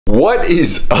What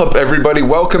is up, everybody?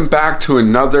 Welcome back to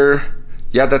another,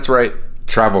 yeah, that's right,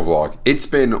 travel vlog. It's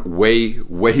been way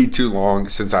too long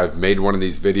since I've made one of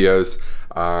these videos.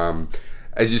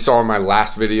 As you saw in my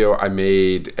last video, I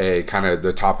made a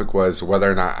the topic was whether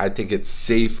or not I think it's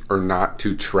safe or not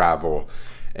to travel.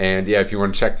 And yeah, if you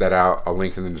want to check that out, I'll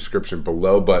link in the description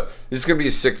below. But this is gonna be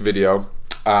a sick video.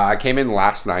 I came in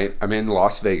last night. I'm in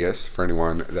Las Vegas. For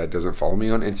anyone that doesn't follow me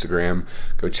on Instagram,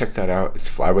 go check that out. It's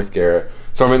Fly with Garrett.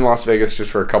 So I'm in Las Vegas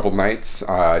just for a couple nights.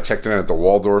 I checked in at the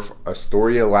Waldorf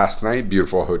Astoria last night.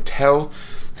 Beautiful hotel.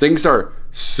 Things are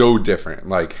so different.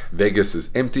 Like, Vegas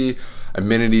is empty.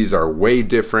 Amenities are way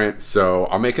different. So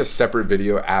I'll make a separate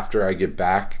video after I get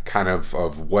back,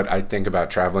 of what I think about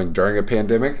traveling during a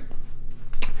pandemic.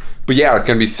 But yeah, it's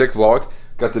gonna be a sick vlog.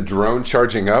 Got the drone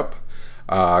charging up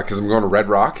because I'm going to Red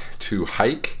Rock to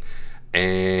hike,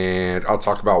 and I'll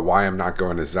talk about why I'm not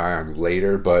going to Zion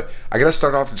later. But I gotta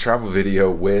start off the travel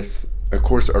video with, of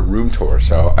course, a room tour.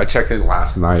 So I checked in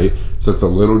last night, so it's a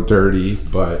little dirty,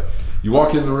 but you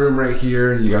walk in the room right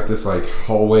here, you got this like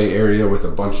hallway area with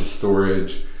a bunch of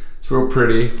storage. It's real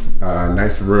pretty,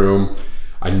 nice room.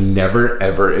 I never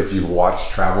ever, if you've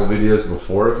watched travel videos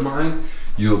before of mine,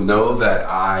 you'll know that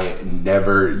I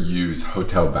never use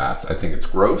hotel baths. I think it's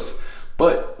gross.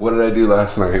 But what did I do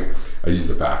last night? I used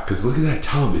the bath, because look at that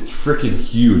tub. It's freaking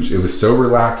huge. It was so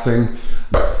relaxing.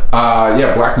 But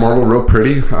yeah, black marble, real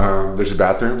pretty. There's a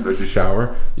bathroom, there's a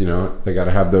shower. You know, they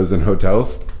gotta have those in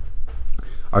hotels.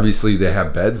 Obviously they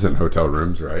have beds in hotel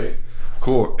rooms, right?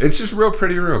 Cool. It's just a real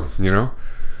pretty room, you know?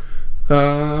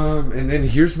 And then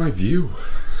here's my view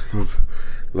of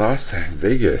Las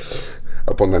Vegas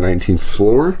up on the 19th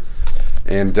floor.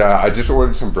 And I just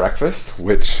ordered some breakfast,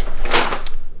 which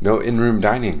no in-room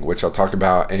dining, which I'll talk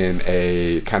about in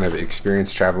a kind of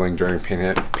experience traveling during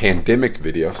pandemic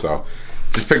video. So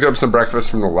just picked up some breakfast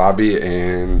from the lobby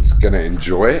and gonna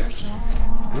enjoy it.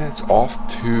 And it's off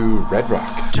to Red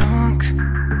Rock. Drunk,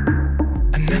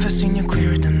 I've never seen you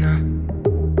clearer than now.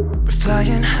 We're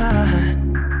flying high,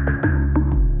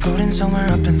 floating somewhere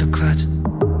up in the clouds.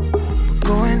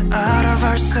 Going out of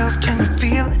ourselves, can you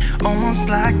feel it? Almost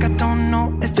like I don't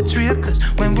know if it's real, cause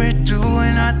when we're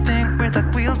doing our thing, we're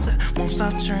like wheels that won't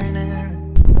stop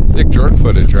turning. Sick Jordan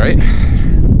footage, right?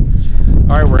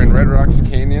 Alright, we're in Red Rocks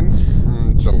Canyon.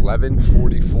 It's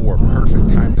 11:44,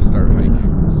 perfect time to start hiking.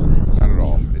 Not at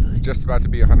all. It's just about to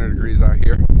be 100 degrees out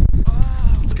here.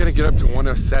 It's gonna get up to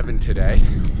 107 today.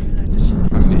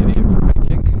 I'm an idiot for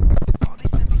hiking.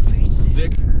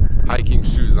 Sick hiking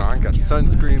shoes on, got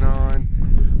sunscreen on,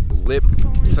 lip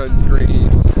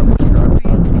sunscreen,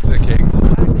 sicking,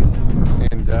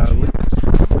 and look at this.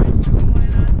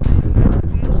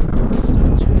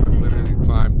 I've literally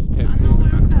climbed 10 feet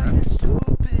out of breath.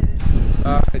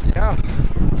 Yeah,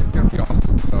 it's gonna be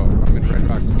awesome. So I'm in Red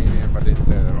Rocks Canyon, if I didn't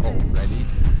say that already.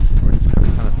 We're just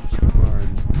gonna kind of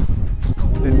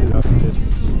send it up this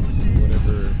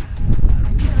whatever.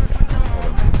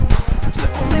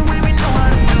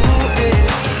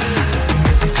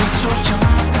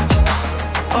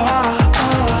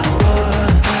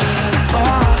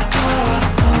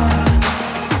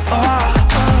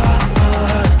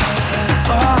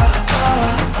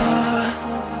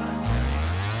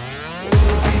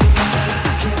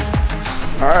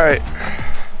 Alright,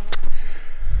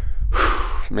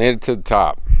 made it to the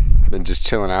top. Been just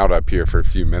chilling out up here for a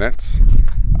few minutes.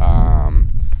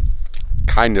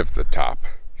 Kind of the top.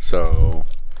 So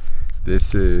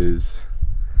this is,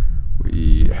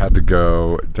 we had to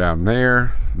go down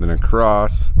there, then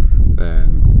across,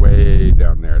 then way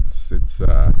down there. It's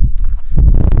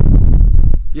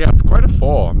yeah, it's quite a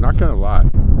fall, I'm not gonna lie.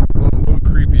 It's a little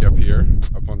creepy up here,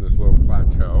 up on this little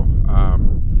plateau.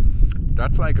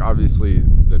 That's like obviously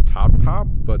the top,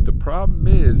 but the problem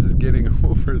is getting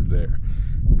over there.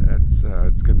 That's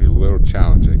it's gonna be a little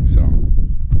challenging. So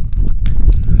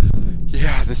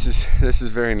yeah, this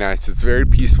is very nice. It's very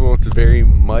peaceful. It's very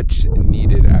much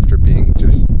needed after being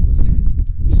just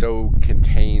so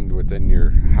contained within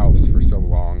your house for so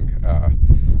long.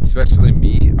 Especially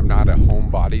me, I'm not a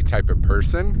homebody type of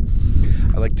person.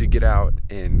 I like to get out,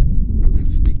 and I'm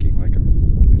speaking like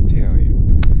I'm Italian.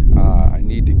 I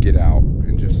need to get out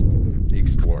and just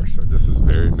explore. So this is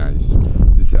very nice.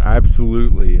 This is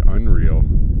absolutely unreal.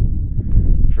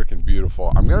 It's freaking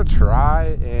beautiful. I'm gonna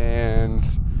try and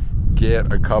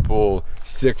get a couple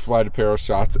sick flight apparel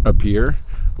shots up here.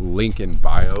 Link in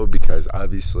bio, because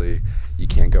obviously you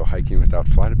can't go hiking without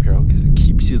flight apparel because it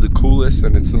keeps you the coolest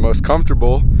and it's the most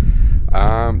comfortable.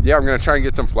 Yeah, I'm gonna try and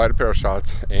get some flight apparel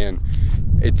shots, and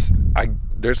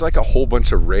there's like a whole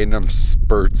bunch of random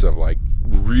spurts of like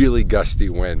really gusty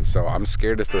wind, so I'm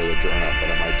scared to throw the drone up,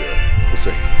 but I might do it. We'll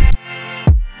see.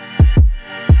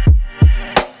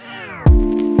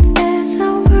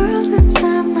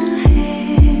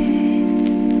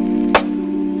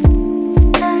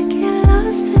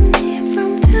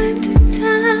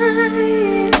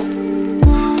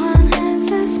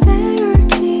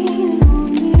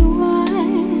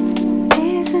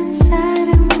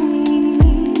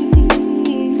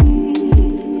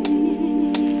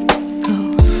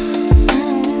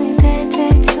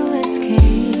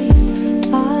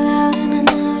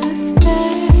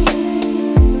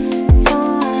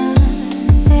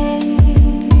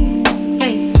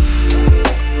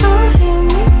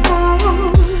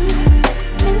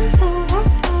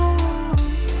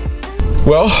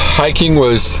 hiking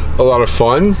was a lot of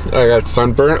fun. I got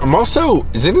sunburned. I'm also,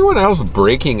 is anyone else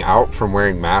breaking out from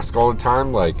wearing masks all the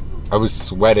time? Like, I was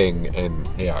sweating and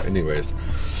yeah, anyways.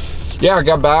 Yeah, I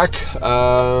got back,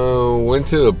 went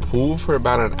to the pool for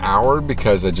about an hour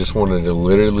because I just wanted to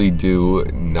literally do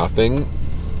nothing.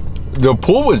 The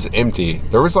pool was empty.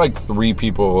 There was like 3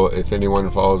 people. If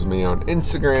anyone follows me on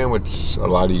Instagram, which a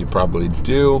lot of you probably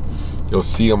do, you'll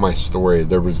see on my story,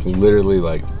 there was literally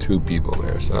like 2 people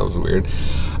there, so that was weird.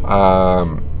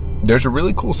 There's a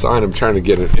really cool sign I'm trying to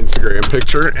get an Instagram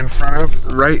picture in front of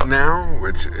right now,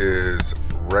 which is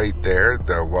right there,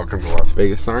 the Welcome to Las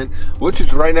Vegas sign, which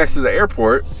is right next to the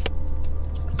airport.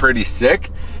 Pretty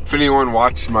sick. If anyone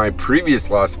watched my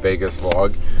previous Las Vegas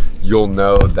vlog, you'll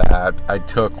know that I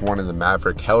took one of the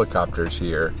Maverick helicopters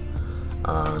here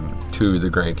to the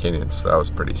Grand Canyon, so that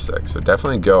was pretty sick. So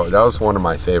definitely go, that was one of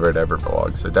my favorite ever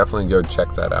vlogs, so definitely go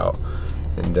check that out.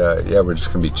 And yeah, we're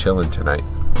just gonna be chilling tonight.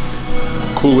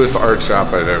 Coolest art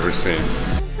shop I've ever seen.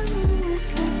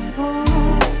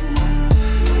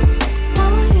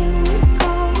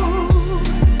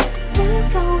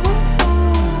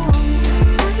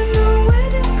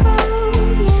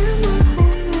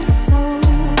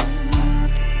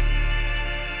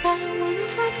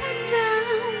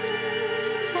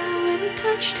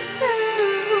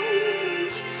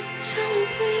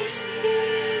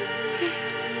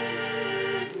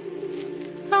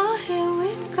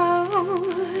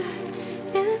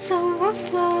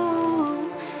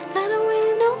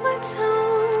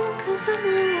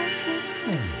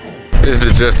 This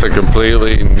is just a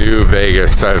completely new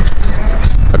Vegas.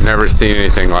 I've never seen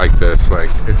anything like this. Like,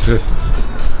 it's just,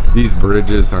 these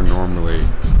bridges are normally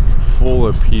full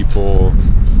of people.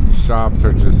 Shops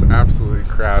are just absolutely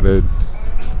crowded.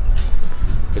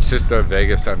 It's just a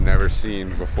Vegas I've never seen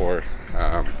before.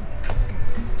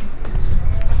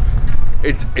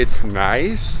 It's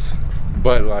nice,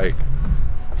 but like,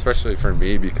 especially for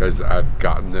me because I've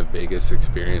gotten the Vegas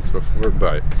experience before,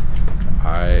 but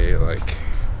I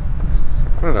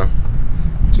don't know,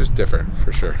 it's just different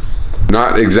for sure.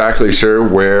 Not exactly sure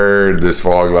where this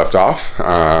vlog left off,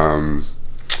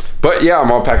 but yeah,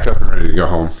 I'm all packed up and ready to go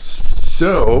home.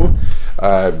 So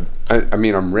I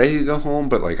mean, I'm ready to go home,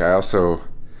 but like, I also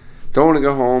don't want to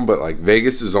go home, but like,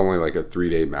 Vegas is only like a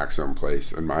 3-day maximum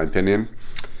place in my opinion.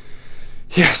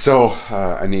 Yeah, so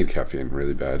I need caffeine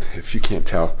really bad, if you can't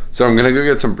tell. So I'm gonna go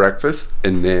get some breakfast,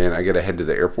 and then I gotta head to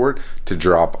the airport to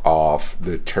drop off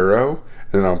the Turo,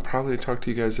 and then I'll probably talk to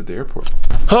you guys at the airport.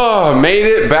 Oh, made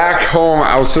it back home.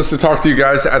 I was supposed to talk to you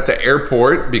guys at the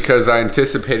airport because I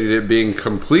anticipated it being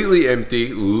completely empty,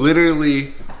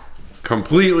 literally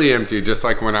completely empty, just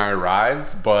like when I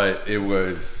arrived, but it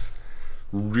was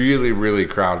really, really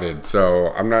crowded. So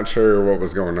I'm not sure what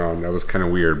was going on. That was kind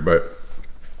of weird, but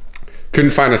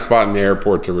couldn't find a spot in the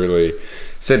airport to really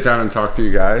sit down and talk to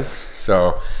you guys.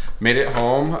 So made it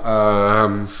home.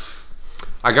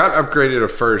 I got upgraded at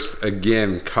first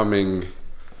again coming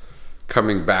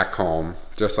back home,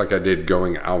 just like I did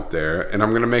going out there. And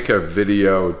I'm gonna make a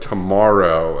video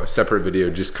tomorrow, a separate video,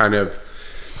 just kind of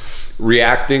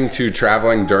reacting to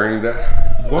traveling during the...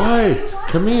 What?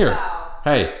 Come here.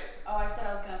 Hey. Oh, I said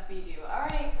I was gonna feed you. All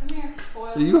right, come here,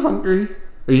 spoiled. Are you hungry?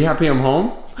 Are you happy I'm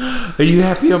home? Are you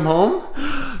happy I'm home?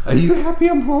 Are you happy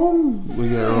I'm home? Look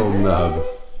at that little nub.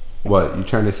 What, you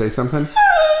trying to say something?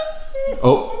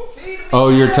 Oh,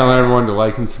 you're telling everyone to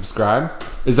like and subscribe?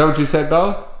 Is that what you said,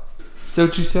 Bella? Is that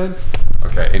what you said?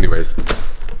 Okay, anyways.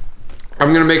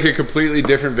 I'm gonna make a completely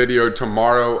different video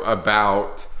tomorrow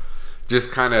about just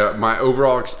kind of my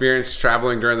overall experience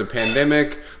traveling during the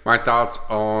pandemic, my thoughts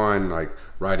on like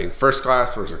riding first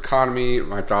class versus economy,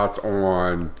 my thoughts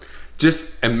on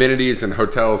just amenities and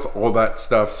hotels, all that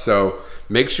stuff. So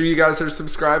make sure you guys are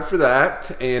subscribed for that.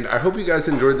 And I hope you guys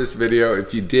enjoyed this video.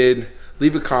 If you did,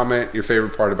 leave a comment, your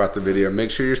favorite part about the video.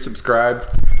 Make sure you're subscribed.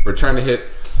 We're trying to hit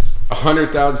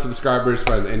 100,000 subscribers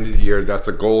by the end of the year. That's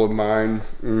a goal of mine.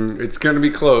 It's gonna be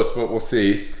close, but we'll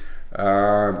see.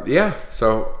 Yeah,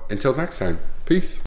 so until next time, peace.